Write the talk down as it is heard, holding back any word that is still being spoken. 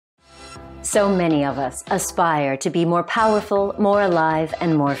So many of us aspire to be more powerful, more alive,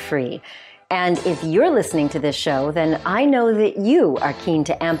 and more free. And if you're listening to this show, then I know that you are keen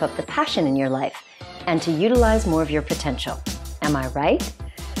to amp up the passion in your life and to utilize more of your potential. Am I right?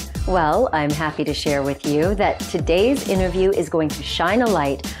 Well, I'm happy to share with you that today's interview is going to shine a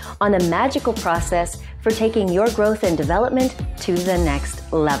light on the magical process for taking your growth and development to the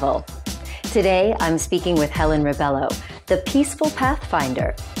next level. Today, I'm speaking with Helen Rebello, the Peaceful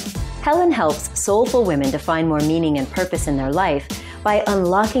Pathfinder. Helen helps soulful women to find more meaning and purpose in their life by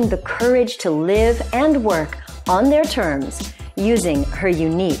unlocking the courage to live and work on their terms using her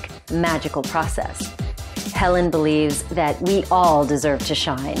unique magical process. Helen believes that we all deserve to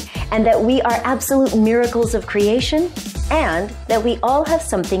shine and that we are absolute miracles of creation and that we all have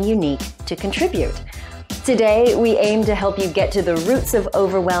something unique to contribute. Today, we aim to help you get to the roots of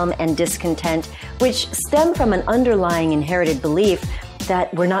overwhelm and discontent, which stem from an underlying inherited belief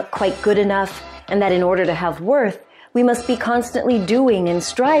that we're not quite good enough and that in order to have worth, we must be constantly doing and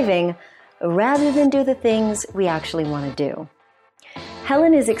striving rather than do the things we actually want to do.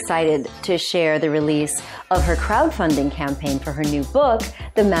 Helen is excited to share the release of her crowdfunding campaign for her new book,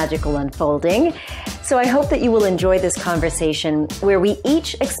 The Magical Unfolding. So I hope that you will enjoy this conversation where we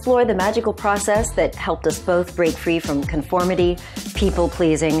each explore the magical process that helped us both break free from conformity,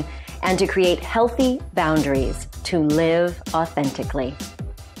 people-pleasing, and to create healthy boundaries to live authentically.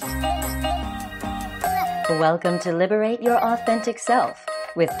 Welcome to Liberate Your Authentic Self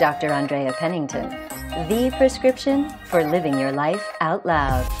with Dr. Andrea Pennington, the prescription for living your life out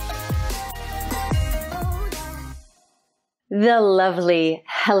loud. The lovely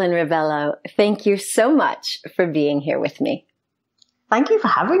Helen Rebello, thank you so much for being here with me. Thank you for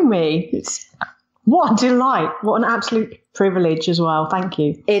having me. What a delight. What an absolute privilege as well. Thank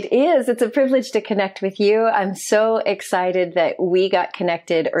you. It is. It's a privilege to connect with you. I'm so excited that we got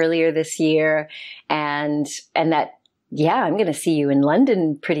connected earlier this year and that, I'm going to see you in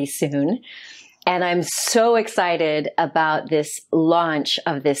London pretty soon. And I'm so excited about this launch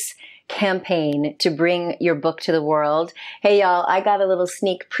of this campaign to bring your book to the world. Hey, y'all, I got a little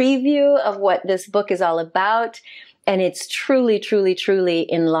sneak preview of what this book is all about. And it's truly, truly, truly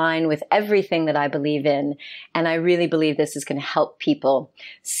in line with everything that I believe in. And I really believe this is going to help people.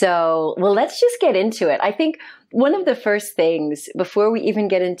 So, well, let's just get into it. I think one of the first things before we even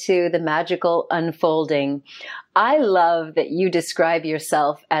get into the magical unfolding, I love that you describe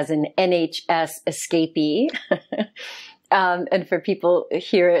yourself as an NHS escapee. And for people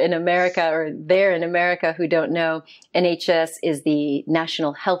here in America or there in America who don't know, NHS is the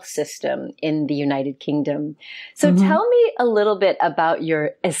National Health System in the United Kingdom. So tell me a little bit about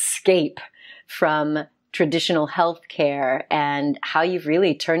your escape from traditional healthcare and how you've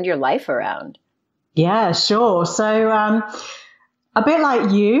really turned your life around. Yeah, sure. So a bit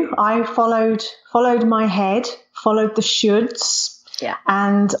like you, I followed my head, followed the shoulds. Yeah.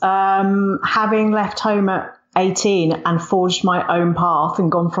 And having left home at 18 and forged my own path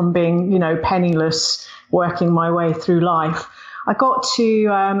and gone from being, penniless, working my way through life. I got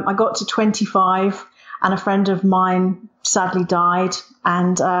to 25 and a friend of mine sadly died.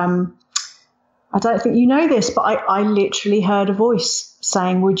 And I don't think you know this, but I literally heard a voice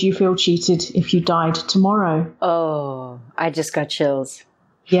saying, "Would you feel cheated if you died tomorrow?" Oh, I just got chills.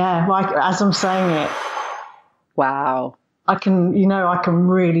 Yeah, like as I'm saying it. Wow. I can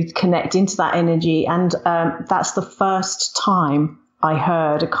really connect into that energy. And that's the first time I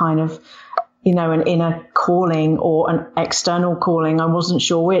heard a kind of, an inner calling or an external calling. I wasn't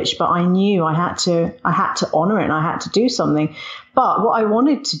sure which, but I knew I had to honor it and I had to do something. But what I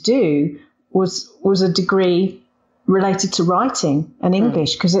wanted to do was a degree related to writing and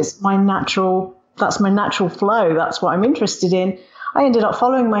English because that's my natural flow. That's what I'm interested in. I ended up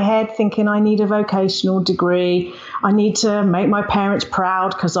following my head thinking I need a vocational degree. I need to make my parents proud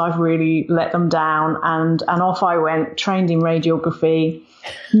because I've really let them down. And off I went, trained in radiography,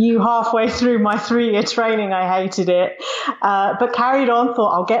 knew halfway through my 3-year training I hated it, but carried on,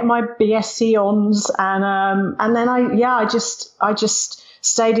 thought I'll get my BSc Hons. And then I just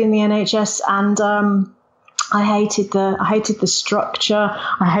stayed in the NHS and, I hated the structure.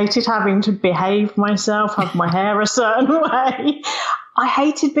 I hated having to behave myself, have my hair a certain way. I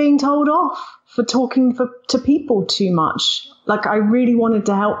hated being told off for talking to people too much. Like I really wanted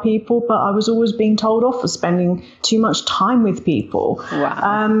to help people, but I was always being told off for spending too much time with people.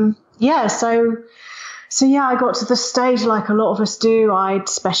 Wow. So I got to the stage like a lot of us do. I'd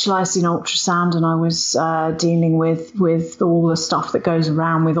specialised in ultrasound and I was dealing with all the stuff that goes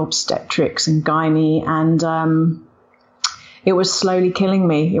around with obstetrics and gynae. And it was slowly killing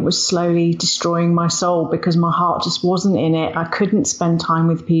me. It was slowly destroying my soul because my heart just wasn't in it. I couldn't spend time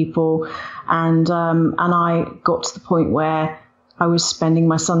with people. And I got to the point where I was spending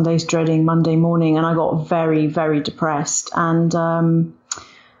my Sundays dreading Monday morning, and I got very, very depressed. And,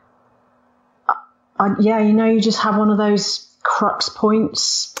 you just have one of those crux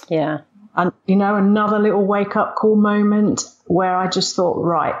points. Yeah. And, another little wake up call moment where I just thought,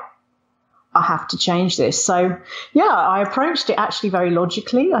 right, I have to change this. So, I approached it actually very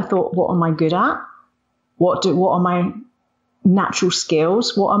logically. I thought, what am I good at? What are my natural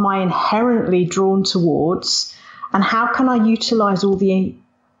skills? What am I inherently drawn towards? And how can I utilize all the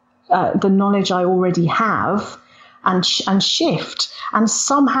knowledge I already have and shift? And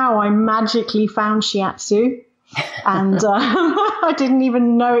somehow I magically found shiatsu. And I didn't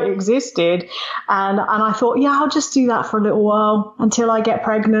even know it existed. And I thought, I'll just do that for a little while until I get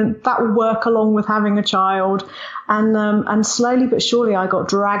pregnant. That will work along with having a child. And slowly but surely I got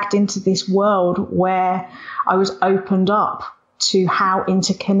dragged into this world where I was opened up to how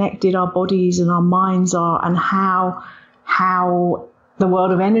interconnected our bodies and our minds are, and how the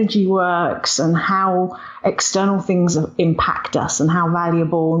world of energy works, and how external things impact us, and how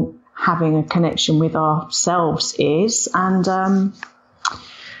valuable having a connection with ourselves is. And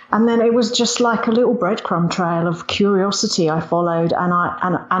then it was just like a little breadcrumb trail of curiosity I followed. And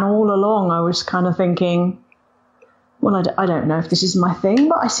all along I was kind of thinking, well, I don't know if this is my thing,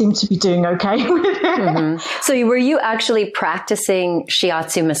 but I seem to be doing okay with it. Mm-hmm. So were you actually practicing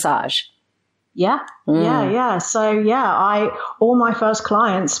shiatsu massage? Yeah. So all my first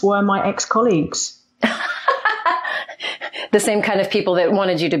clients were my ex-colleagues. The same kind of people that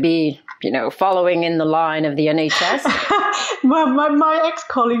wanted you to be, following in the line of the NHS? Well, my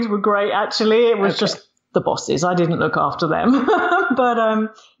ex-colleagues were great, actually. It was just the bosses. I didn't look after them. But,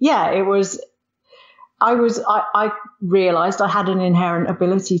 it was, I realized I had an inherent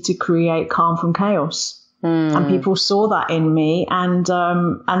ability to create calm from chaos. And people saw that in me, and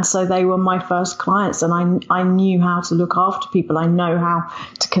so they were my first clients, and I knew how to look after people. I know how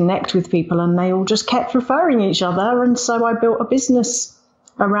to connect with people, and they all just kept referring each other, and so I built a business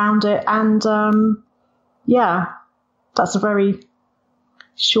around it. And that's a very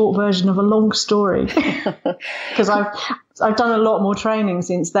short version of a long story, because I've done a lot more training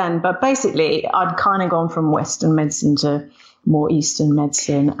since then. But basically, I'd kind of gone from Western medicine to more Eastern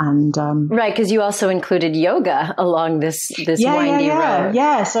medicine, and right, because you also included yoga along this windy road.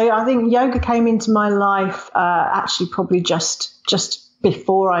 Yeah, so I think yoga came into my life actually probably just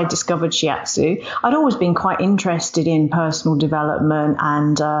before I discovered shiatsu. I'd always been quite interested in personal development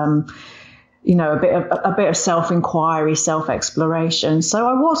and a bit of self-inquiry, self-exploration. So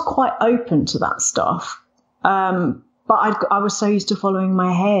I was quite open to that stuff, but I was so used to following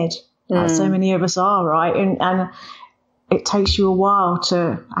my head, as so many of us are, right? And it takes you a while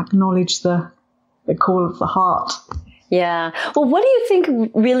to acknowledge the call of the heart. Yeah. Well, what do you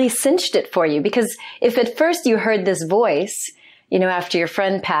think really cinched it for you? Because if at first you heard this voice, after your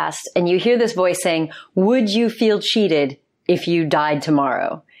friend passed, and you hear this voice saying, would you feel cheated if you died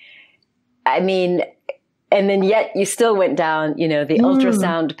tomorrow? I mean, and then yet you still went down, the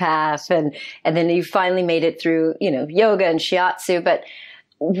ultrasound path, and then you finally made it through, yoga and shiatsu. But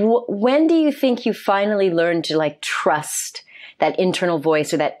when do you think you finally learned to trust that internal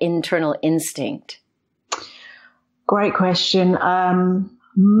voice or that internal instinct? Great question.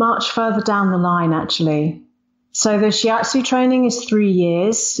 Much further down the line, actually. So the shiatsu training is 3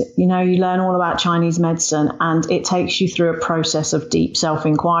 years. You learn all about Chinese medicine, and it takes you through a process of deep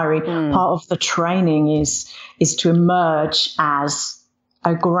self-inquiry. Part of the training is to emerge as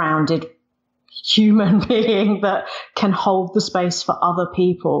a grounded human being that can hold the space for other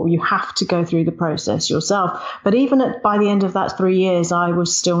people. You have to go through the process yourself. But even by the end of that 3 years, I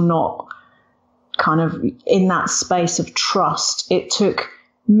was still not kind of in that space of trust. It took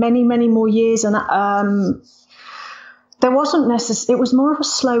many, many more years, and there wasn't necessarily, it was more of a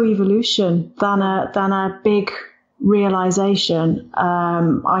slow evolution than a big realization.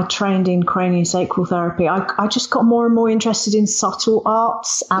 I trained in craniosacral therapy. I just got more and more interested in subtle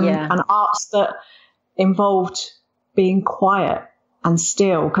arts and arts that involved being quiet and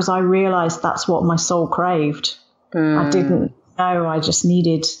still, because I realized that's what my soul craved. I didn't know. I just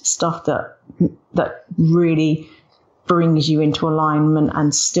needed stuff that really brings you into alignment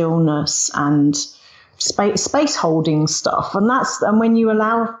and stillness and space holding stuff. And when you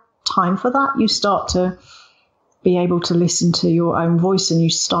allow time for that, you start to be able to listen to your own voice, and you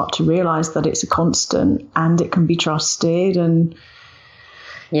start to realize that it's a constant and it can be trusted. And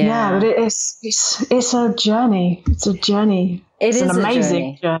but it's a journey. It's a journey. It's an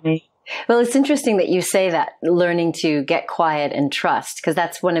amazing journey. Well, it's interesting that you say that, learning to get quiet and trust, because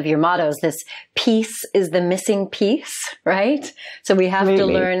that's one of your mottos. This peace is the missing piece, right? So we have to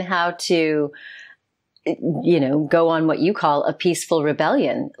learn how to, go on what you call a peaceful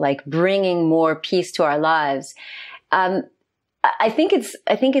rebellion, like bringing more peace to our lives. I think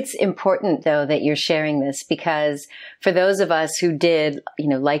it's important though that you're sharing this, because for those of us who did,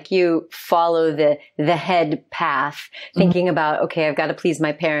 like you, follow the head path, thinking about, okay, I've got to please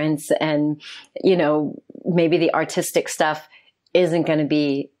my parents, and, maybe the artistic stuff isn't going to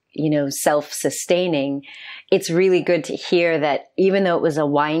be, self-sustaining. It's really good to hear that even though it was a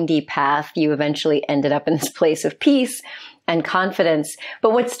windy path, you eventually ended up in this place of peace and confidence.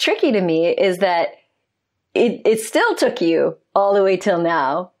 But what's tricky to me is that it still took you all the way till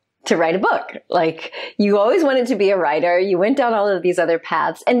now to write a book. Like, you always wanted to be a writer. You went down all of these other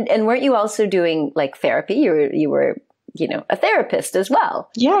paths. And weren't you also doing like therapy? You were, a therapist as well.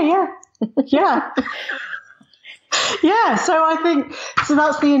 Yeah. Yeah. So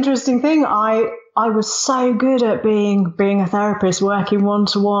that's the interesting thing. I was so good at being a therapist, working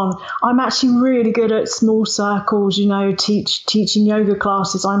one-to-one. I'm actually really good at small circles, teaching yoga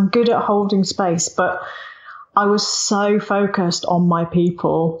classes. I'm good at holding space, but I was so focused on my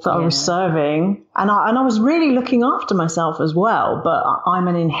people that I was serving, and I was really looking after myself as well, but I'm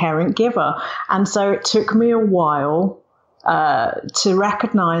an inherent giver. And so it took me a while to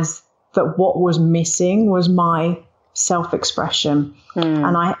recognize that what was missing was my self-expression.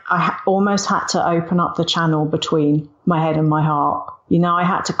 And I almost had to open up the channel between my head and my heart. I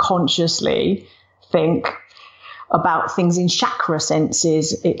had to consciously think about things in chakra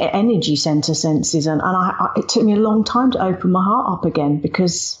senses, energy center senses. And it took me a long time to open my heart up again,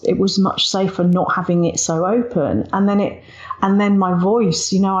 because it was much safer not having it so open. And then my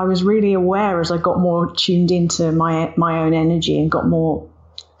voice, I was really aware as I got more tuned into my own energy and got more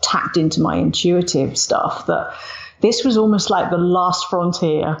tapped into my intuitive stuff, that this was almost like the last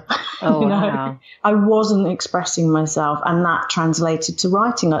frontier. Oh, wow. I wasn't expressing myself, and that translated to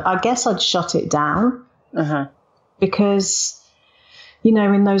writing. I guess I'd shut it down. Because,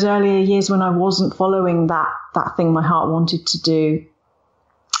 in those earlier years when I wasn't following that thing my heart wanted to do,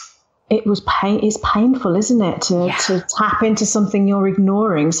 it's painful, isn't it? To tap into something you're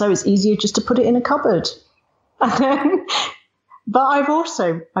ignoring. So it's easier just to put it in a cupboard. But I've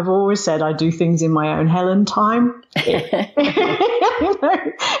always said I do things in my own Helen time. It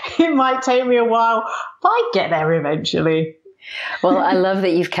might take me a while, but I get there eventually. Well, I love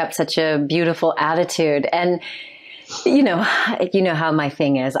that you've kept such a beautiful attitude. And you know how my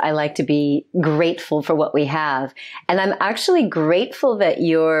thing is. I like to be grateful for what we have. And I'm actually grateful that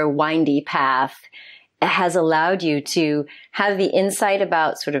your windy path has allowed you to have the insight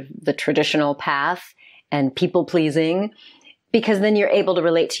about sort of the traditional path and people pleasing, because then you're able to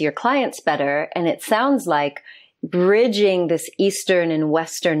relate to your clients better. And it sounds like bridging this Eastern and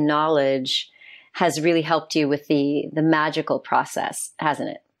Western knowledge has really helped you with the magical process, hasn't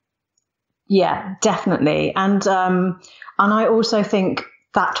it? Yeah, definitely. And I also think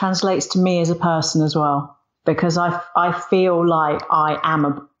that translates to me as a person as well, because I feel like I'm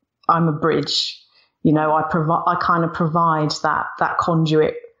a bridge. I kind of provide that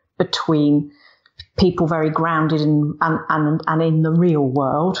conduit between people very grounded and in the real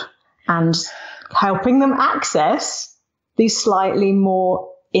world, and helping them access these slightly more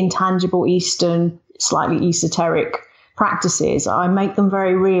intangible Eastern, slightly esoteric practices. I make them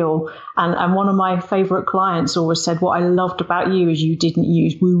very real. And one of my favorite clients always said, what I loved about you is you didn't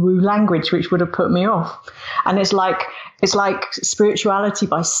use woo-woo language, which would have put me off. And it's like spirituality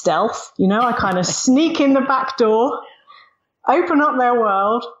by stealth. I kind of sneak in the back door, open up their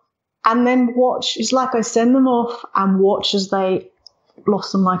world, and then watch. It's like I send them off and watch as they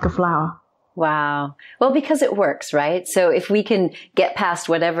blossom like a flower. Wow. Well, because it works, right? So if we can get past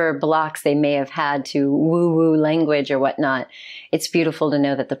whatever blocks they may have had to woo-woo language or whatnot, it's beautiful to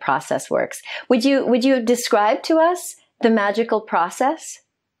know that the process works. Would you describe to us the magical process?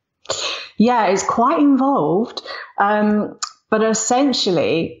 Yeah, it's quite involved. But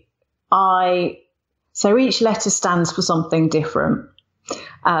essentially, so each letter stands for something different.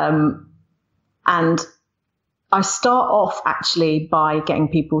 And I start off actually by getting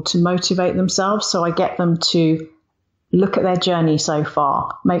people to motivate themselves. So I get them to look at their journey so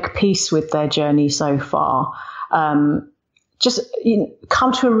far, make peace with their journey so far, just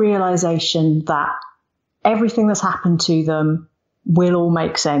come to a realization that everything that's happened to them will all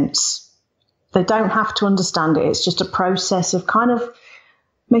make sense. They don't have to understand it. It's just a process of kind of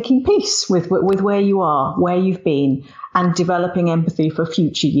making peace with where you are, where you've been, and developing empathy for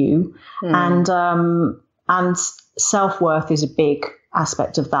future you. And self-worth is a big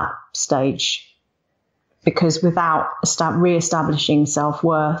aspect of that stage, because without re-establishing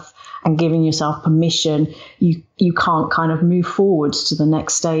self-worth and giving yourself permission, you can't kind of move forwards to the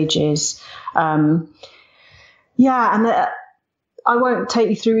next stages. I won't take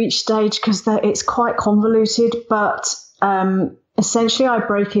you through each stage because it's quite convoluted, but essentially I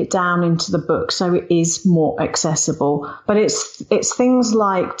break it down into the book so it is more accessible. But it's things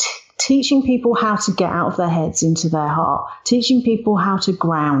like teaching people how to get out of their heads into their heart, teaching people how to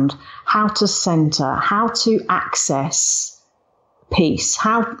ground, how to center, how to access peace,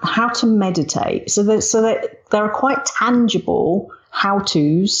 how to meditate. So that there are quite tangible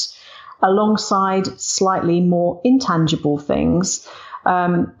how-tos alongside slightly more intangible things.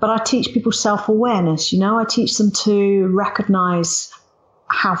 But I teach people self-awareness. I teach them to recognize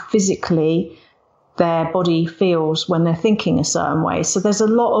how physically their body feels when they're thinking a certain way. So there's a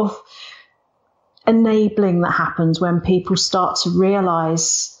lot of enabling that happens when people start to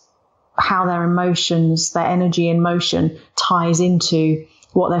realize how their emotions, their energy in motion ties into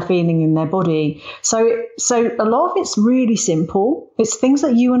what they're feeling in their body. So a lot of it's really simple. It's things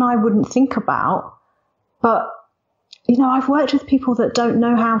that you and I wouldn't think about. But, I've worked with people that don't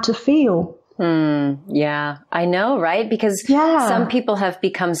know how to feel. Yeah, I know, right? Because some people have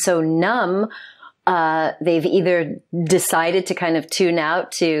become so numb. They've either decided to kind of tune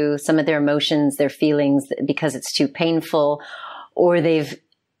out to some of their emotions, their feelings, because it's too painful, or they've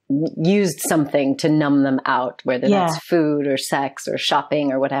used something to numb them out, whether that's food or sex or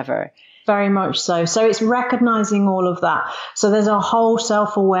shopping or whatever. Very much so. So it's recognizing all of that. So there's a whole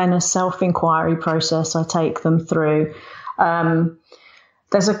self-awareness, self-inquiry process I take them through.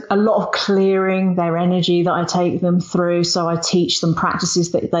 There's a lot of clearing their energy that I take them through. So I teach them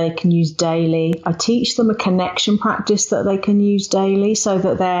practices that they can use daily. I teach them a connection practice that they can use daily so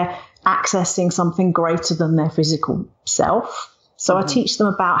that they're accessing something greater than their physical self. So I teach them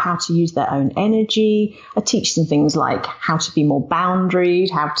about how to use their own energy. I teach them things like how to be more boundaried,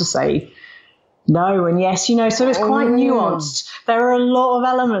 how to say no and yes, so it's quite nuanced. There are a lot of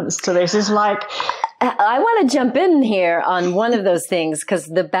elements to this. It's like, I want to jump in here on one of those things, because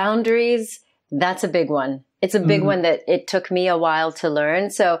the boundaries, that's a big one. It's a big one that it took me a while to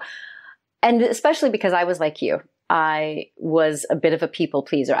learn. So, and especially because I was like you, I was a bit of a people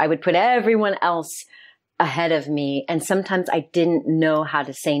pleaser. I would put everyone else ahead of me. And sometimes I didn't know how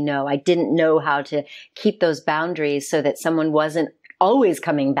to say no. I didn't know how to keep those boundaries so that someone wasn't always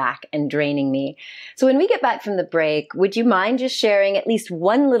coming back and draining me. So when we get back from the break, would you mind just sharing at least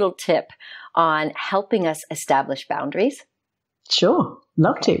one little tip on helping us establish boundaries? Sure.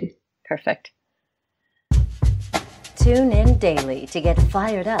 Love to. Perfect. Tune in daily to get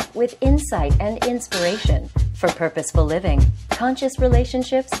fired up with insight and inspiration for purposeful living, conscious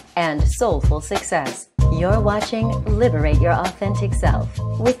relationships, and soulful success. You're watching Liberate Your Authentic Self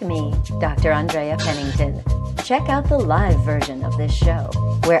with me, Dr. Andrea Pennington. Check out the live version of this show,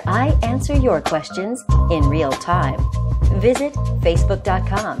 where I answer your questions in real time. Visit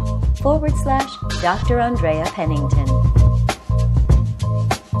facebook.com/Dr. Andrea Pennington.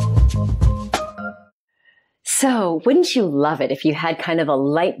 So wouldn't you love it if you had kind of a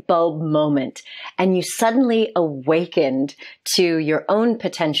light bulb moment and you suddenly awakened to your own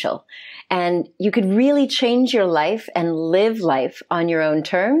potential and you could really change your life and live life on your own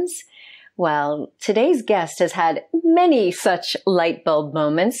terms? Well, today's guest has had many such light bulb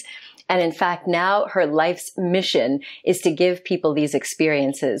moments. And in fact, now her life's mission is to give people these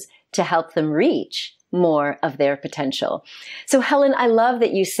experiences to help them reach more of their potential. So Helen, I love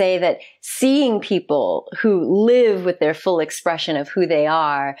that you say that seeing people who live with their full expression of who they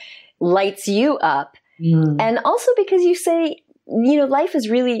are lights you up. And also because you say, life is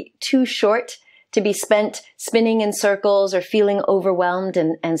really too short to be spent spinning in circles or feeling overwhelmed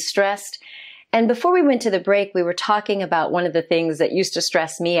and stressed. And before we went to the break, we were talking about one of the things that used to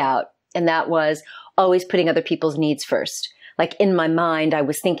stress me out, and that was always putting other people's needs first. Like in my mind, I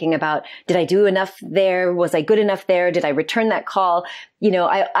was thinking about, did I do enough there? Was I good enough there? Did I return that call?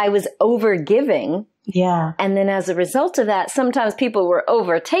 I was over giving. Yeah. And then as a result of that, sometimes people were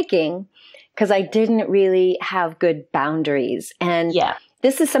overtaking because I didn't really have good boundaries. And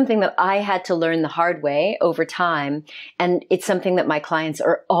this is something that I had to learn the hard way over time. And it's something that my clients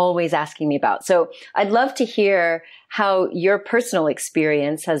are always asking me about. So I'd love to hear how your personal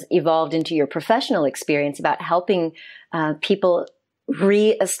experience has evolved into your professional experience about helping people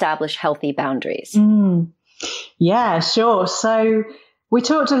reestablish healthy boundaries. Yeah, sure. So we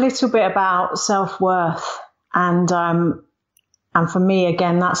talked a little bit about self-worth, and for me,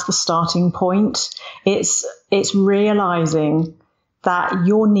 again, that's the starting point. It's realizing that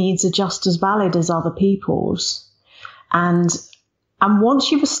your needs are just as valid as other people's. And And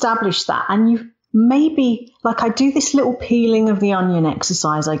once you've established that, and you've maybe, like I do this little peeling of the onion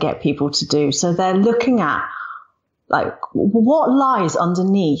exercise I get people to do. So they're looking at like what lies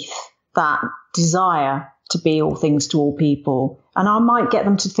underneath that desire to be all things to all people. And I might get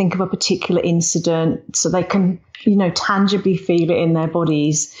them to think of a particular incident so they can, you know, tangibly feel it in their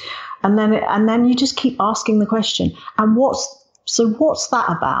bodies. And then you just keep asking the question, and what's that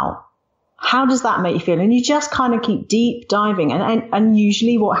about? How does that make you feel? And you just kind of keep deep diving. And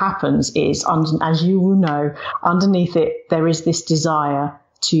usually what happens is, as you will know, underneath it, there is this desire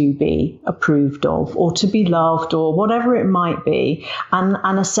to be approved of or to be loved or whatever it might be.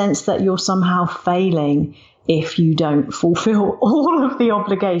 And a sense that you're somehow failing if you don't fulfill all of the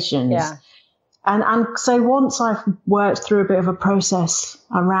obligations. Yeah. And so once I've worked through a bit of a process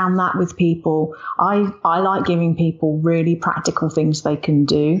around that with people, I like giving people really practical things they can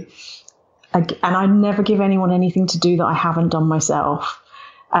do. And I never give anyone anything to do that I haven't done myself.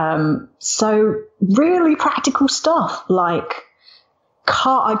 So really practical stuff, like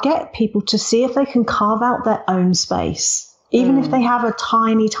I get people to see if they can carve out their own space, even if they have a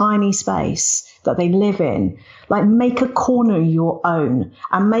tiny, tiny space that they live in. Like make a corner your own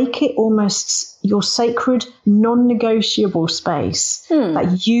and make it almost your sacred, non-negotiable space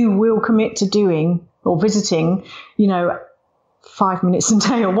that you will commit to doing or visiting, you know, 5 minutes a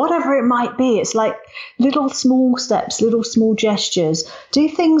day or whatever it might be. It's like little small steps, little small gestures. Do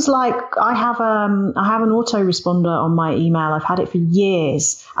things like I have an autoresponder on my email. I've had it for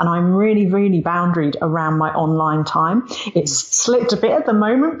years and I'm really, really boundaried around my online time. It's slipped a bit at the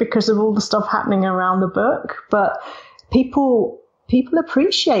moment because of all the stuff happening around the book, but people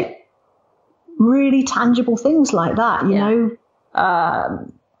appreciate really tangible things like that, you know. I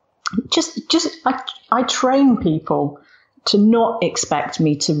train people to not expect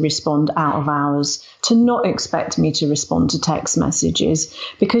me to respond out of hours, to not expect me to respond to text messages,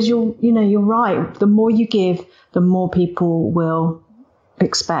 because you're right. The more you give, the more people will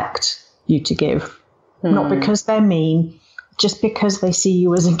expect you to give, not because they're mean, just because they see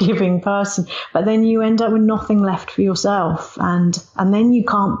you as a giving person. But then you end up with nothing left for yourself, and then you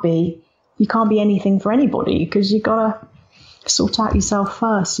can't be anything for anybody because you gotta sort out yourself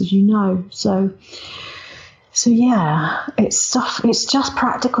first, as you know. So yeah, it's just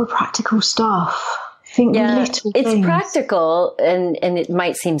practical stuff. Think little things. It's practical and it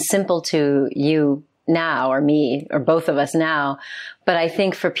might seem simple to you now or me or both of us now, but I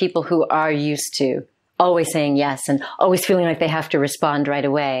think for people who are used to always saying yes and always feeling like they have to respond right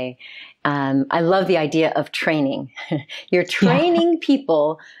away, I love the idea of training. You're training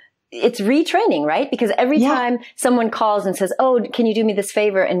people. It's retraining, right? Because every time someone calls and says, "Oh, can you do me this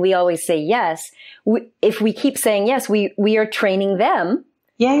favor?" and we always say yes, if we keep saying yes, we are training them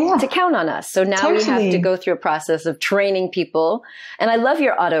to count on us. So now we have to go through a process of training people. And I love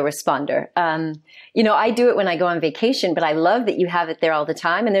your autoresponder. You know, I do it when I go on vacation, but I love that you have it there all the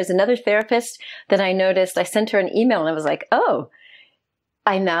time. And there's another therapist that I noticed. I sent her an email and I was like, "Oh,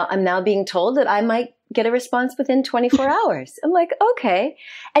 I'm now being told that I might get a response within 24 hours. I'm like, okay.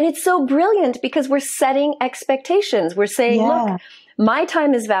 And it's so brilliant because we're setting expectations. We're saying, look, my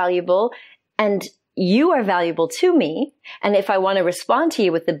time is valuable and you are valuable to me. And if I want to respond to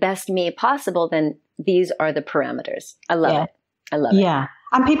you with the best me possible, then these are the parameters. I love it. I love it. Yeah.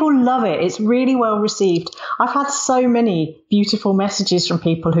 And people love it. It's really well received. I've had so many beautiful messages from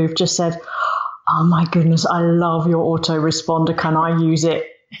people who've just said, "Oh my goodness, I love your autoresponder. Can I use it?"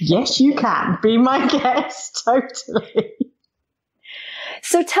 Yes, you can. Be my guest. Totally.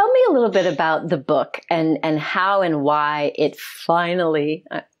 So tell me a little bit about the book and how and why it finally,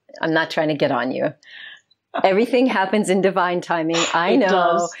 I'm not trying to get on you. Everything happens in divine timing. I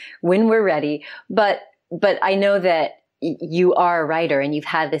know when we're ready, but I know that you are a writer and you've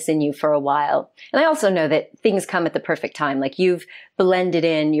had this in you for a while. And I also know that things come at the perfect time. Like you've blended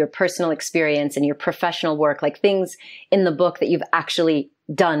in your personal experience and your professional work, like things in the book that you've actually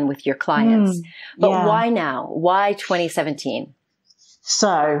done with your clients. But why now? Why 2017?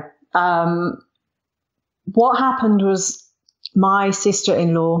 So, what happened was my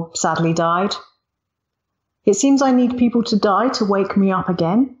sister-in-law sadly died. It seems I need people to die to wake me up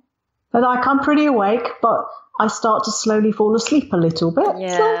again. And like I'm pretty awake, but I start to slowly fall asleep a little bit.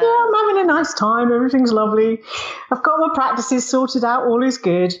 Yeah. So I'm having a nice time. Everything's lovely. I've got my practices sorted out. All is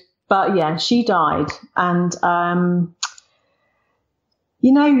good. But yeah, she died. And,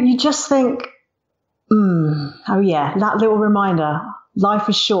 you know, you just think, oh yeah, that little reminder, life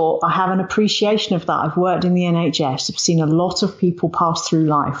is short. I have an appreciation of that. I've worked in the NHS. I've seen a lot of people pass through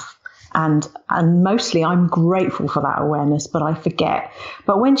life. And mostly I'm grateful for that awareness, but I forget.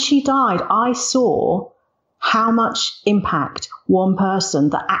 But when she died, I saw how much impact one person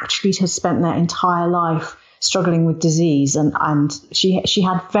that actually has spent their entire life struggling with disease, and she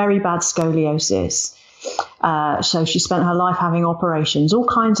had very bad scoliosis. So she spent her life having operations, all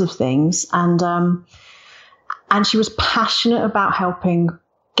kinds of things. And she was passionate about helping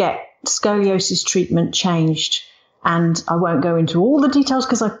get scoliosis treatment changed. And I won't go into all the details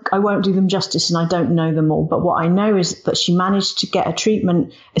because I won't do them justice and I don't know them all. But what I know is that she managed to get a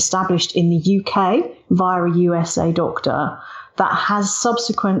treatment established in the UK via a USA doctor that has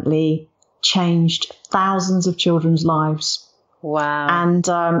subsequently changed thousands of children's lives. Wow. And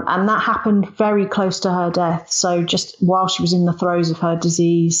that happened very close to her death. So just while she was in the throes of her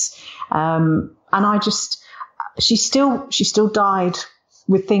disease. She still died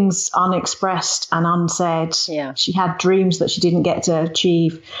with things unexpressed and unsaid. Yeah. She had dreams that she didn't get to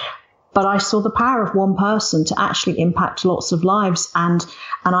achieve. But I saw the power of one person to actually impact lots of lives. And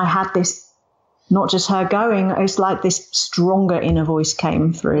I had this, not just her going, it's like this stronger inner voice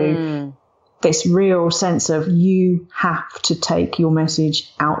came through. This real sense of you have to take your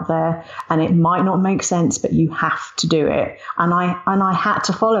message out there, and it might not make sense, but you have to do it. And I had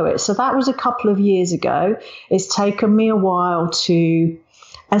to follow it. So that was a couple of years ago. It's taken me a while to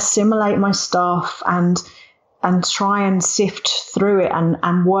assimilate my stuff and try and sift through it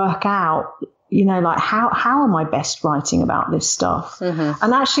and work out, like how am I best writing about this stuff? Mm-hmm.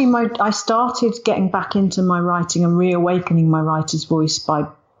 And actually I started getting back into my writing and reawakening my writer's voice by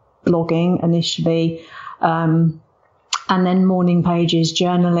blogging initially, and then morning pages,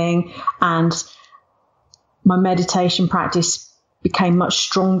 journaling, and my meditation practice became much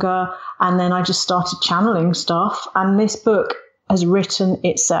stronger. And then I just started channeling stuff, and this book has written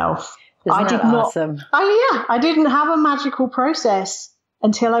itself. Isn't that awesome? I didn't have a magical process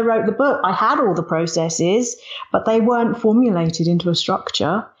until I wrote the book. I had all the processes, but they weren't formulated into a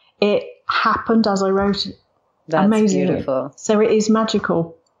structure. It happened as I wrote it. That's amazing. Beautiful. So it is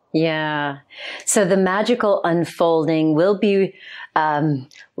magical. Yeah. So the magical unfolding will be,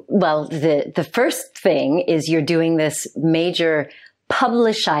 the first thing is you're doing this major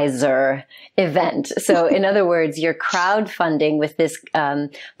publishizer event. So in other words, you're crowdfunding with this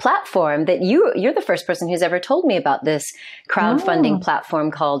platform that you're the first person who's ever told me about, this crowdfunding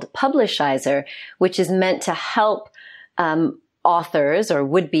platform called Publishizer, which is meant to help authors or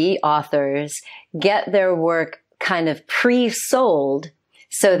would-be authors get their work kind of pre-sold,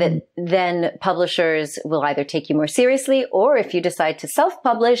 so that then publishers will either take you more seriously, or if you decide to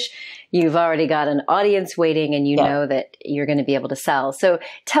self-publish, you've already got an audience waiting and you know that you're going to be able to sell. So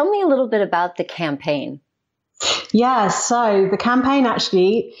tell me a little bit about the campaign. Yeah, so the campaign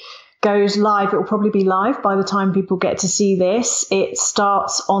actually goes live. It will probably be live by the time people get to see this. It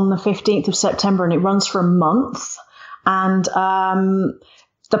starts on the 15th of September and it runs for a month. And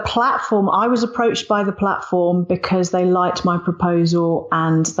the platform, I was approached by the platform because they liked my proposal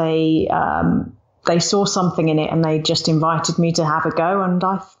and they saw something in it and they just invited me to have a go. And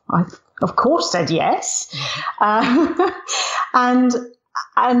I of course said yes. And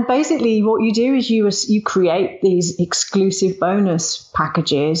basically what you do is you create these exclusive bonus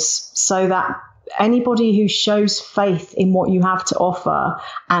packages so that anybody who shows faith in what you have to offer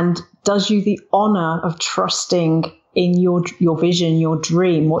and does you the honor of trusting in your vision, your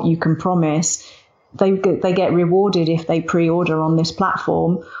dream, what you can promise, they get rewarded if they pre-order on this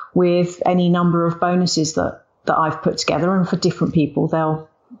platform with any number of bonuses that I've put together. And for different people, they'll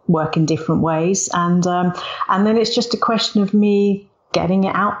work in different ways. And then it's just a question of me getting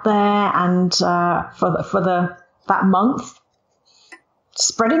it out there and that month,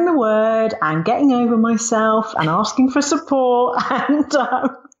 spreading the word and getting over myself and asking for support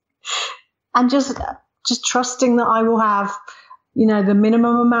and just trusting that I will have, the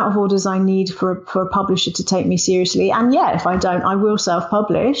minimum amount of orders I need for a publisher to take me seriously. And yeah, if I don't, I will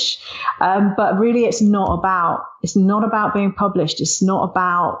self-publish. But really it's not about being published. It's not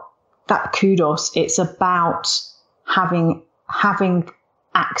about that kudos. It's about having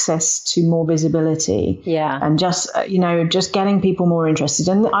access to more visibility. Yeah. And just getting people more interested.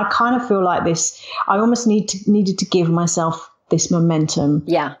 And I kind of feel like this, I almost needed to give myself this momentum.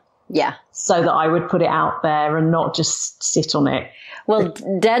 Yeah. Yeah. So that I would put it out there and not just sit on it. Well,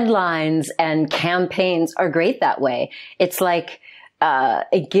 deadlines and campaigns are great that way. It's like,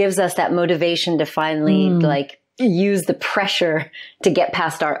 it gives us that motivation to finally use the pressure to get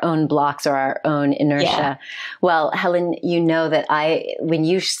past our own blocks or our own inertia. Yeah. Well, Helen, you know that when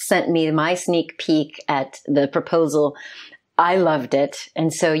you sent me my sneak peek at the proposal, I loved it.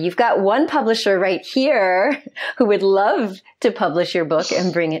 And so you've got one publisher right here who would love to publish your book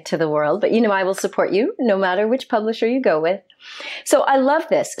and bring it to the world. But I will support you no matter which publisher you go with. So I love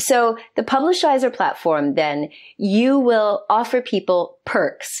this. So the Publishizer platform, then you will offer people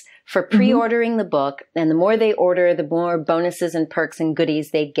perks for pre-ordering the book. And the more they order, the more bonuses and perks and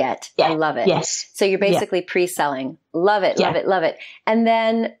goodies they get. Yeah. I love it. Yes. So you're basically pre-selling. Love it, love it, love it. And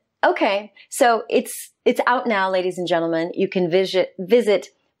then, okay, so it's out now, ladies and gentlemen. You can visit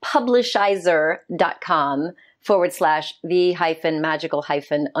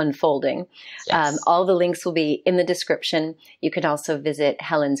publishizer.com/the-magical-unfolding. Yes. All the links will be in the description. You can also visit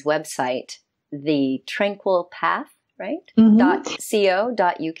Helen's website, The Tranquil Path, right?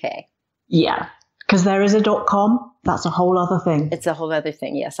 .co.uk. Yeah, because there is a .com. That's a whole other thing. It's a whole other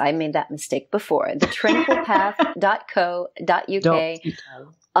thing. Yes, I made that mistake before. thetranquilpath.co.uk.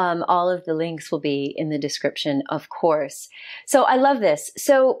 All of the links will be in the description, of course. So I love this.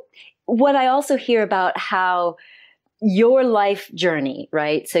 So what I also hear about how your life journey,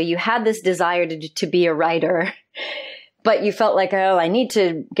 right? So you had this desire to be a writer, but you felt like, oh, I need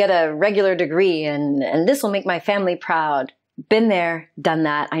to get a regular degree and this will make my family proud. Been there, done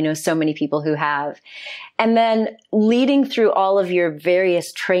that. I know so many people who have. And then leading through all of your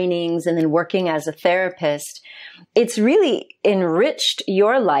various trainings and then working as a therapist, it's really enriched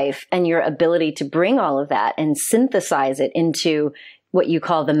your life and your ability to bring all of that and synthesize it into what you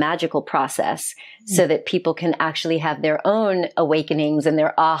call the magical process so that people can actually have their own awakenings and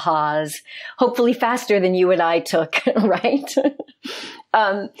their ahas, hopefully faster than you and I took, right?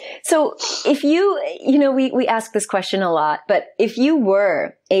 So if we ask this question a lot, but if you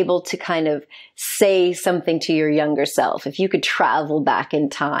were able to kind of say something to your younger self, if you could travel back in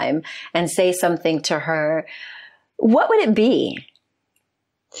time and say something to her, what would it be?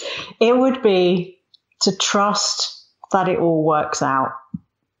 It would be to trust that it all works out.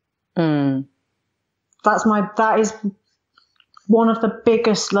 That is one of the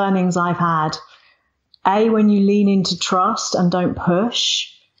biggest learnings I've had. When you lean into trust and don't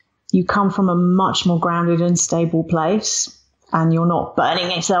push, you come from a much more grounded and stable place, and you're not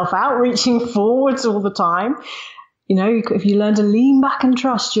burning yourself out, reaching forwards all the time. If you learn to lean back and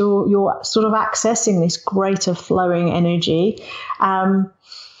trust, you're sort of accessing this greater flowing energy, and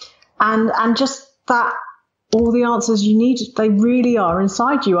just that all the answers you need, they really are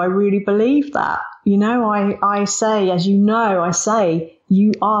inside you. I really believe that. I say,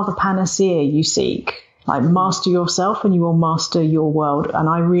 you are the panacea you seek. Like, master yourself and you will master your world. And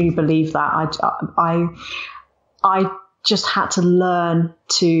I really believe that. I just had to learn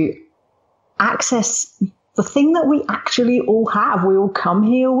to access the thing that we actually all have. We all come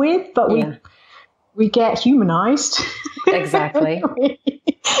here with, but we get humanized. Exactly.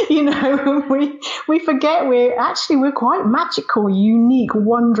 we forget we're quite magical, unique,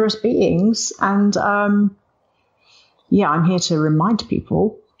 wondrous beings. And I'm here to remind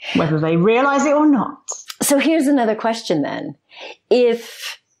people, whether they realize it or not. So here's another question then.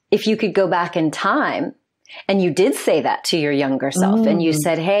 If you could go back in time and you did say that to your younger self and you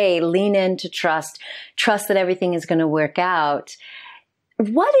said, hey, lean into trust that everything is going to work out.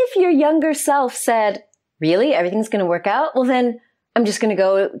 What if your younger self said, really, everything's going to work out? Well, then I'm just going to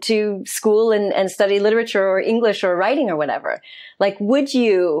go to school and study literature or English or writing or whatever. Like, would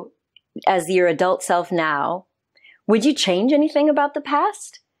you, as your adult self now, would you change anything about the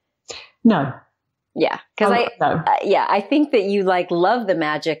past? No. Yeah. Cause I think that you love the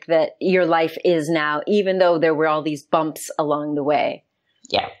magic that your life is now, even though there were all these bumps along the way.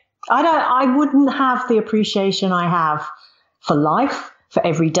 Yeah. I wouldn't have the appreciation I have for life, for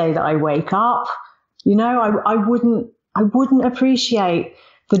every day that I wake up. I wouldn't appreciate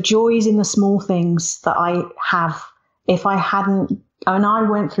the joys in the small things that I have if I hadn't, and I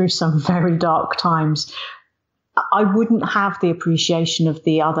went through some very dark times. I wouldn't have the appreciation of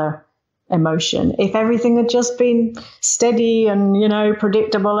the other emotion if everything had just been steady and,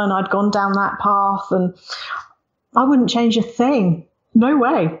 predictable, and I'd gone down that path, and I wouldn't change a thing. No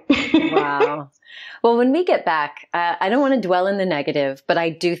way. Wow. Well, when we get back, I don't want to dwell in the negative, but I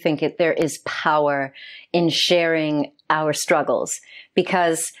do think there is power in sharing our struggles,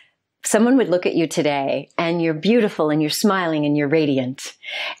 because someone would look at you today and you're beautiful and you're smiling and you're radiant.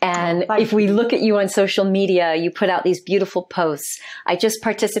 And if we look at you on social media, you put out these beautiful posts. I just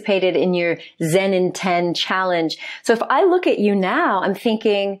participated in your Zen in 10 challenge. So if I look at you now, I'm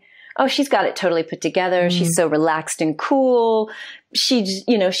thinking, oh, she's got it totally put together. She's so relaxed and cool. She's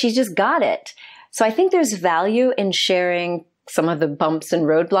just got it. So I think there's value in sharing some of the bumps and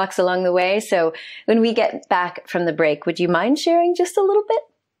roadblocks along the way. So when we get back from the break, would you mind sharing just a little bit?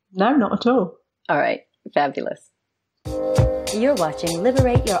 No, not at all. All right. Fabulous. You're watching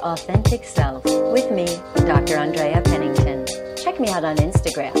Liberate Your Authentic Self with me, Dr. Andrea Pennington. Check me out on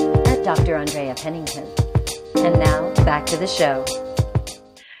Instagram at Dr. Andrea Pennington. And now, back to the show.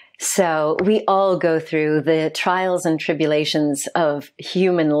 So we all go through the trials and tribulations of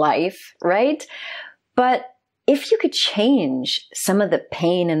human life, right? But if you could change some of the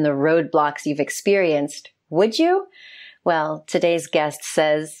pain and the roadblocks you've experienced, would you? Well, today's guest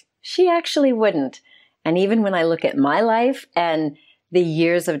says she actually wouldn't. And even when I look at my life and the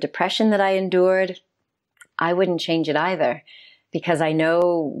years of depression that I endured, I wouldn't change it either, because I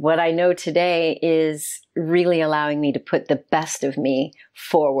know what I know today is really allowing me to put the best of me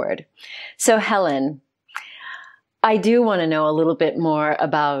forward. So Helen, I do want to know a little bit more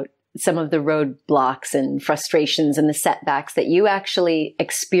about some of the roadblocks and frustrations and the setbacks that you actually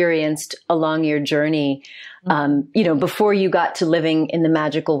experienced along your journey, before you got to living in the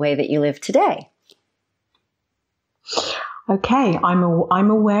magical way that you live today. Okay, I'm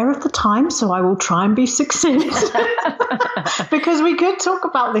aware of the time, so I will try and be succinct because we could talk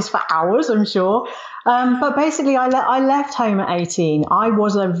about this for hours, I'm sure. But basically, I left home at 18. I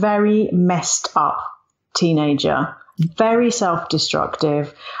was a very messed up teenager, very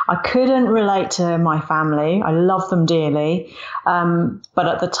self-destructive. I couldn't relate to my family. I love them dearly. But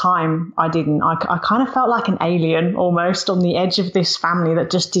at the time, I didn't. I kind of felt like an alien almost on the edge of this family that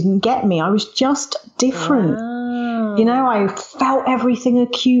just didn't get me. I was just different. Wow. I felt everything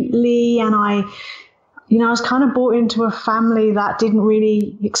acutely, and I was kind of brought into a family that didn't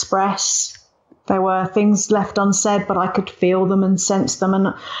really express. There were things left unsaid, but I could feel them and sense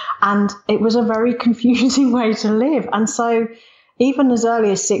them. And it was a very confusing way to live. And so even as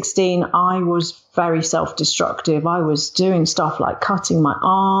early as 16, I was very self-destructive. I was doing stuff like cutting my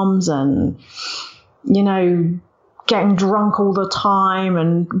arms and, getting drunk all the time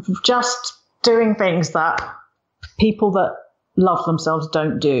and just doing things that people that love themselves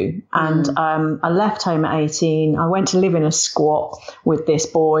don't do. And I left home at 18. I went to live in a squat with this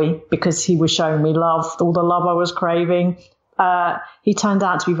boy because he was showing me love, all the love I was craving. He turned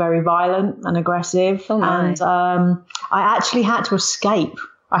out to be very violent and aggressive. Oh my. And I actually had to escape.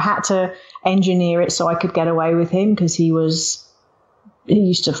 I had to engineer it so I could get away with him because he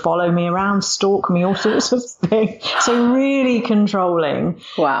used to follow me around, stalk me, all sorts of things. So really controlling.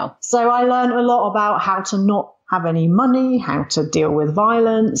 Wow. So I learned a lot about how to not have any money, how to deal with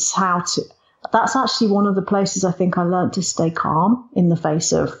violence, that's actually one of the places I think I learned to stay calm in the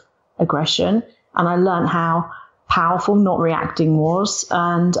face of aggression. And I learned how powerful not reacting was.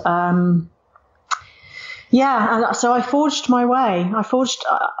 And, so I forged my way. I forged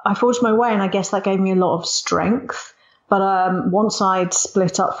my way, and I guess that gave me a lot of strength. But once I'd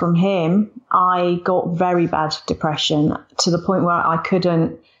split up from him, I got very bad depression to the point where I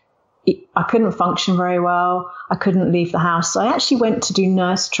couldn't function very well. I couldn't leave the house. So I actually went to do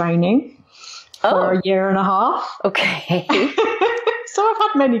nurse training for a year and a half. Okay. So I've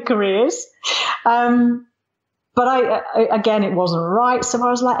had many careers. But again, it wasn't right. So I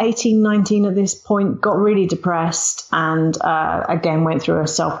was like 18, 19 at this point, got really depressed, and again went through a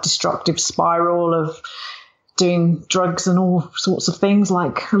self-destructive spiral of doing drugs and all sorts of things,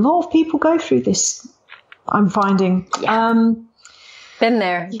 like a lot of people go through this, I'm finding. Yeah. Been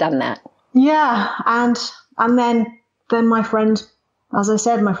there, done that. Yeah. And then my friend, as I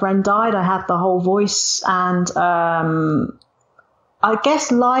said, my friend died. I had the whole voice, and I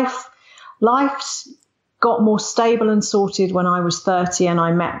guess life's got more stable and sorted when I was 30 and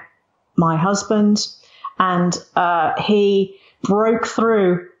I met my husband, and he broke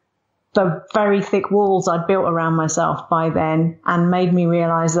through the very thick walls I'd built around myself by then and made me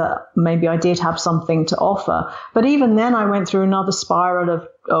realize that maybe I did have something to offer. But even then I went through another spiral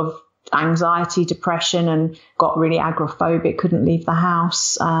of anxiety, depression, and got really agoraphobic, couldn't leave the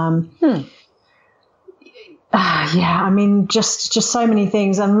house. Just so many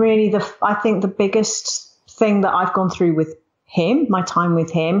things. And really I think the biggest thing that I've gone through with him, my time with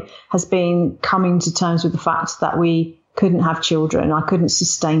him, has been coming to terms with the fact that we couldn't have children. I couldn't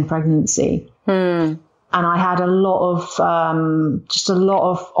sustain pregnancy. And I had a lot of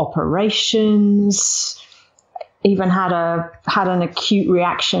operations, even had an acute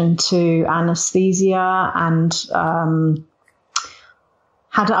reaction to anesthesia, and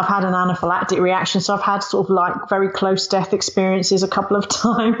I've had an anaphylactic reaction. So I've had sort of like very close death experiences a couple of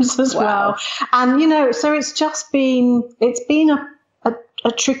times as well. And, so it's been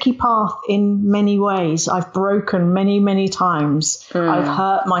a tricky path in many ways. I've broken many, many times. I've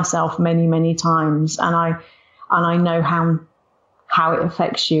hurt myself many, many times. And I know how it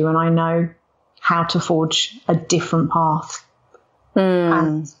affects you, and I know how to forge a different path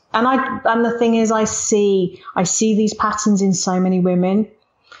And the thing is, I see these patterns in so many women,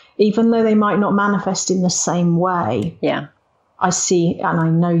 even though they might not manifest in the same way. Yeah. I see, and I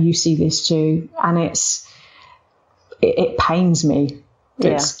know you see this too, and it pains me.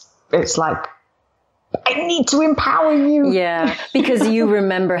 It's like, I need to empower you. Yeah, because you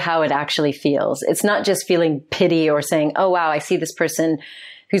remember how it actually feels. It's not just feeling pity or saying, oh, wow, I see this person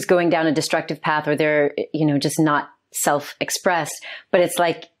who's going down a destructive path, or they're, just not self-expressed. But it's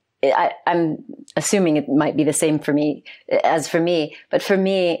like, I'm assuming it might be the same for me as for me. But for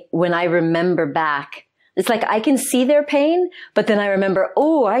me, when I remember back, it's like I can see their pain, but then I remember,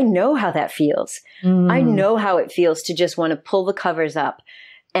 oh, I know how that feels. I know how it feels to just want to pull the covers up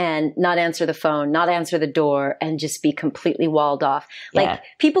and not answer the phone, not answer the door, and just be completely walled off. Yeah. Like,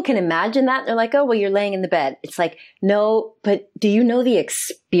 people can imagine that. They're like, oh, well, you're laying in the bed. It's like, no, but do you know the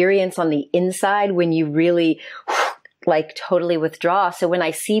experience on the inside when you really totally withdraw? So when I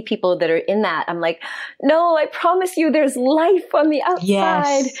see people that are in that, I'm like, no, I promise you there's life on the outside.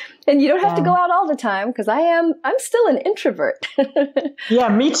 Yes. And you don't have to go out all the time, because I'm still an introvert. Yeah,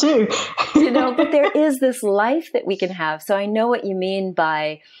 me too. But there is this life that we can have. So I know what you mean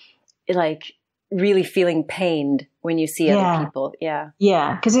by really feeling pained when you see other people. Yeah.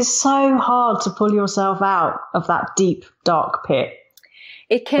 Yeah. Because it's so hard to pull yourself out of that deep, dark pit.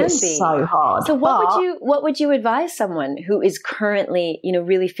 It can be so hard. So what would you advise someone who is currently,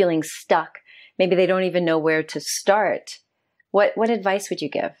 really feeling stuck? Maybe they don't even know where to start. What advice would you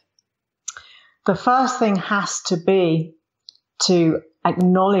give? The first thing has to be to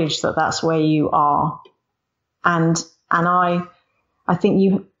acknowledge that that's where you are. And I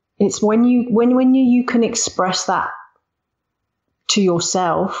think it's when you can express that to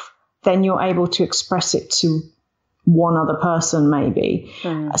yourself, then you're able to express it to one other person, maybe.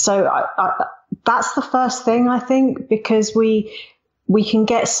 So that's the first thing, I think, because we can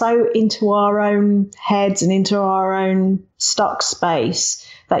get so into our own heads and into our own stuck space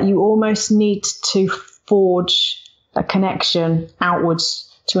that you almost need to forge a connection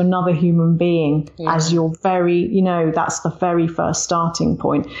outwards to another human being as your very, that's the very first starting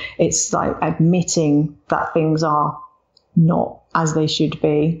point. It's like admitting that things are not as they should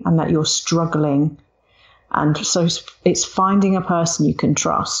be and that you're struggling. And so it's finding a person you can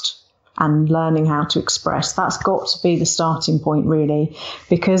trust and learning how to express. That's got to be the starting point, really,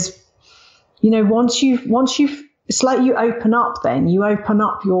 because, once you've, it's like you open up, then you open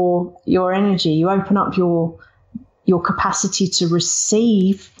up your energy, you open up your capacity to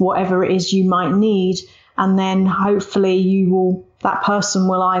receive whatever it is you might need. And then hopefully that person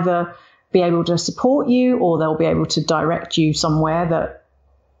will either be able to support you, or they'll be able to direct you somewhere that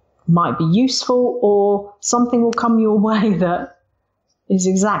might be useful, or something will come your way that is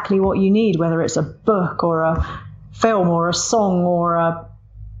exactly what you need, whether it's a book or a film or a song or a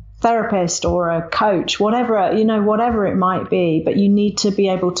therapist or a coach, whatever it might be. But you need to be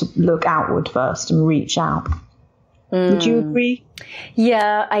able to look outward first and reach out. Would you agree?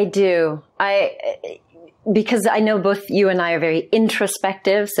 Yeah, I do. Because I know both you and I are very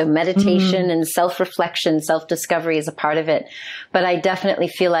introspective, so meditation and self-reflection, self-discovery is a part of it. But I definitely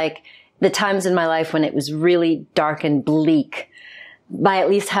feel like the times in my life when it was really dark and bleak, by at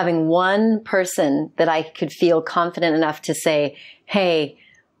least having one person that I could feel confident enough to say, hey,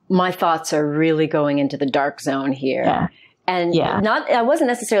 my thoughts are really going into the dark zone here. Yeah. And I wasn't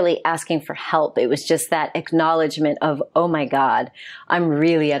necessarily asking for help. It was just that acknowledgement of, oh my God, I'm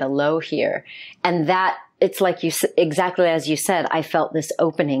really at a low here. And that, it's like exactly as you said, I felt this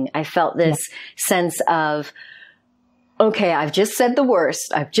opening. I felt this sense of, okay, I've just said the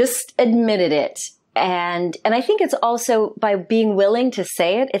worst. I've just admitted it. And I think it's also by being willing to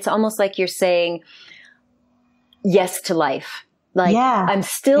say it, it's almost like you're saying yes to life. Like I'm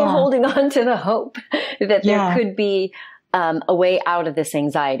still holding on to the hope that there could be a way out of this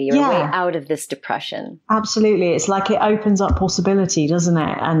anxiety or a way out of this depression. Absolutely. It's like it opens up possibility, doesn't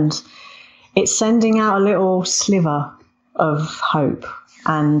it? And it's sending out a little sliver of hope.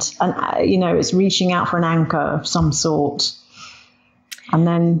 And it's reaching out for an anchor of some sort. And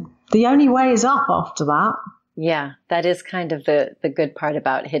then the only way is up after that. Yeah, that is kind of the good part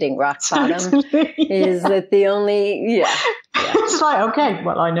about hitting rock bottom is that the only, It's like, okay,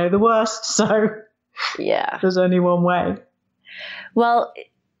 well, I know the worst, so there's only one way. Well,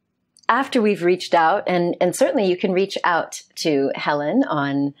 after we've reached out, and certainly you can reach out to Helen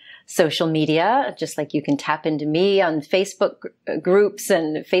on social media, just like you can tap into me on Facebook groups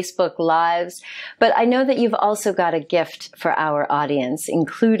and Facebook Lives. But I know that you've also got a gift for our audience,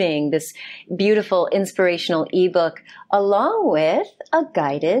 including this beautiful inspirational ebook, along with a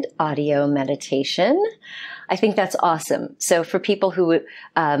guided audio meditation. I think that's awesome. So for people who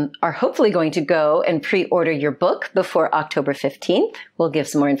are hopefully going to go and pre-order your book before October 15th, we'll give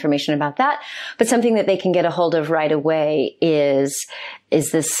some more information about that. But something that they can get a hold of right away is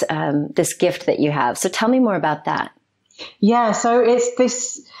this this gift that you have. So tell me more about that. Yeah, so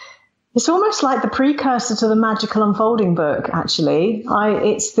it's almost like the precursor to the Magical Unfolding book, actually.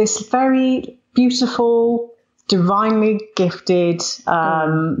 It's this very beautiful, divinely gifted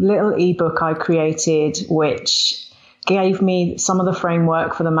little ebook I created, which gave me some of the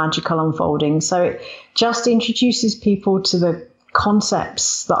framework for the Magical Unfolding. So it just introduces people to the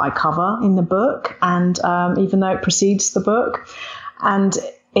concepts that I cover in the book, and even though it precedes the book, and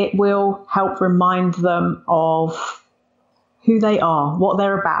it will help remind them of who they are, what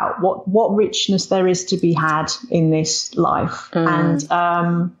they're about, what richness there is to be had in this life, and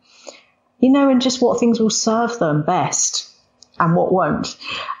and just what things will serve them best and what won't.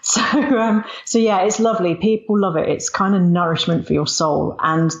 So yeah, it's lovely. People love it. It's kind of nourishment for your soul,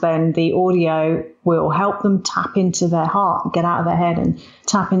 and then the audio will help them tap into their heart, get out of their head and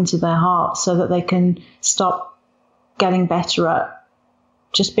tap into their heart, so that they can stop getting better at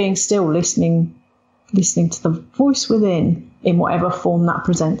just being still, listening to the voice within in whatever form that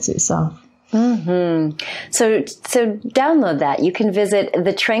presents itself. Mm-hmm. So download that. You can visit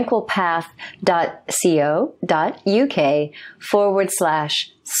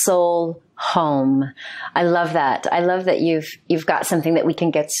thetranquilpath.co.uk/soul home. I love that. I love that you've got something that we can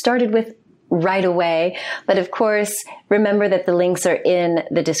get started with right away. But of course, remember that the links are in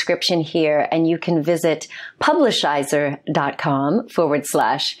the description here, and you can visit publishizer.com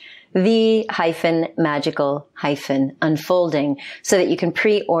 /the-magical-unfolding so that you can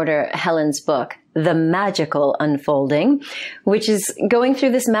pre-order Helen's book, The Magical Unfolding, which is going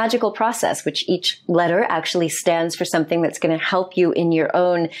through this magical process, which each letter actually stands for something that's going to help you in your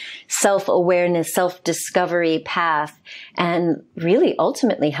own self-awareness, self-discovery path, and really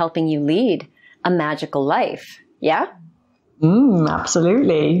ultimately helping you lead a magical life. Yeah?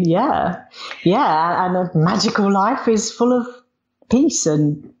 Absolutely. Yeah. Yeah. And a magical life is full of peace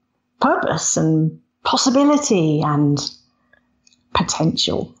and purpose and possibility and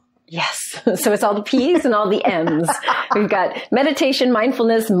potential. Yes. So it's all the P's and all the M's. We've got meditation,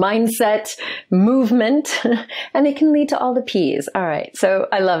 mindfulness, mindset, movement, and it can lead to all the P's. All right. So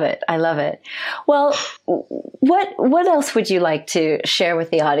I love it. I love it. Well, what else would you like to share with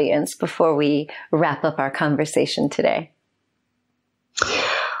the audience before we wrap up our conversation today?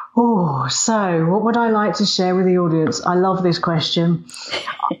 Oh, so what would I like to share with the audience? I love this question.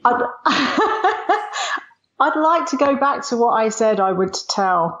 I'd like to go back to what I said I would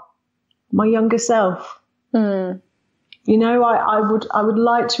tell my younger self. I would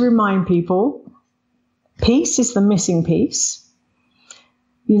like to remind people, peace is the missing piece.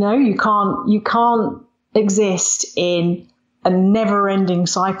 You can't exist in a never-ending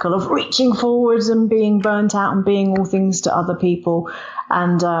cycle of reaching forwards and being burnt out and being all things to other people.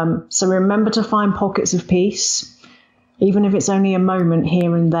 And so remember to find pockets of peace, even if it's only a moment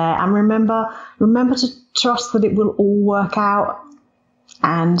here and there. And remember to trust that it will all work out,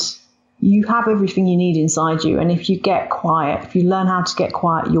 and you have everything you need inside you. And if you get quiet, if you learn how to get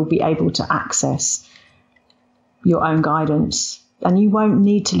quiet, you'll be able to access your own guidance. And you won't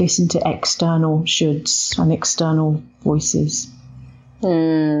need to listen to external shoulds and external voices.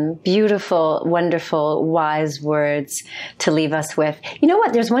 Beautiful, wonderful, wise words to leave us with. You know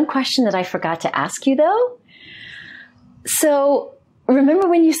what? There's one question that I forgot to ask you, though. So remember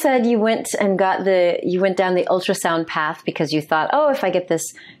when you said you went down the ultrasound path because you thought, oh, if I get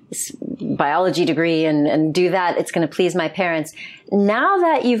this biology degree and do that, it's going to please my parents. Now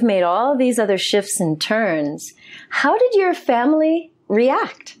that you've made all these other shifts and turns, how did your family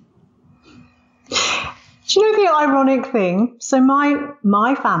react? Do you know the ironic thing? So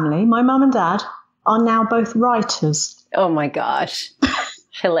my family, my mum and dad, are now both writers. Oh my gosh.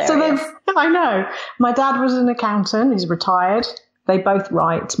 Hilarious. So I know. My dad was an accountant. He's retired. They both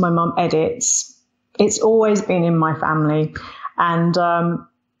write. My mum edits. It's always been in my family. And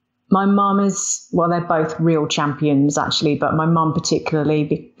my mum they're both real champions, actually, but my mum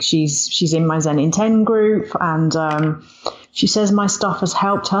particularly, she's in my Zen in 10 group, and she says my stuff has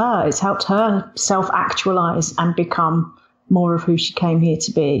helped her. It's helped her self-actualize and become more of who she came here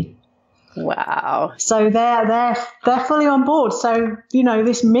to be. Wow. So they're fully on board. So,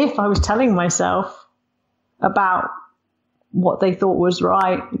 this myth I was telling myself about what they thought was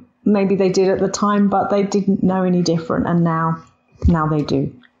right, maybe they did at the time, but they didn't know any different, and now they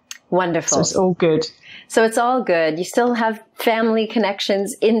do. Wonderful. So it's all good. So it's all good. You still have family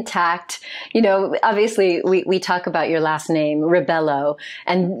connections intact. You know, obviously we talk about your last name, Rebello,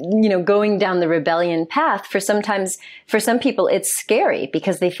 and, you know, going down the rebellion path for some people, it's scary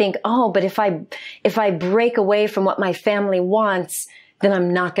because they think, oh, but if I break away from what my family wants, then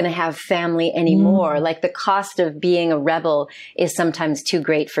I'm not going to have family anymore. Like the cost of being a rebel is sometimes too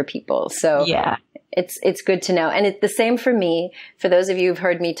great for people. So yeah. It's good to know. And it's the same for me. For those of you who've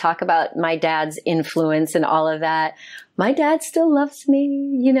heard me talk about my dad's influence and all of that, my dad still loves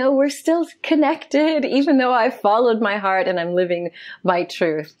me. You know, we're still connected, even though I've followed my heart and I'm living my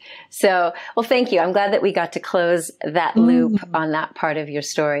truth. So, well, thank you. I'm glad that we got to close that loop on that part of your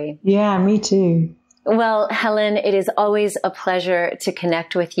story. Yeah, me too. Well, Helen, it is always a pleasure to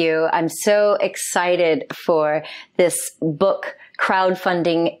connect with you. I'm so excited for this book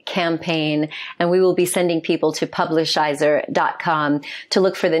crowdfunding campaign, and we will be sending people to publishizer.com to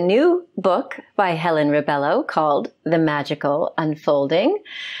look for the new book by Helen Rebello called The Magical Unfolding.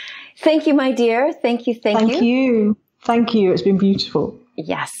 Thank you, my dear. Thank you. Thank you. Thank you. It's been beautiful.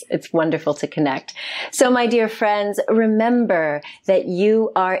 Yes, it's wonderful to connect. So, my dear friends, remember that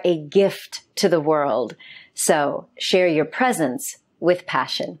you are a gift to the world. So, share your presence with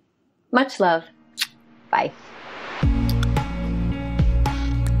passion. Much love. Bye.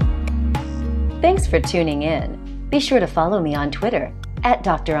 Thanks for tuning in. Be sure to follow me on Twitter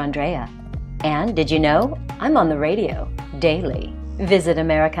 @Dr. Andrea. And did you know I'm on the radio daily? Visit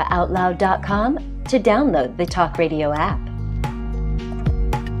AmericaOutloud.com to download the Talk Radio app.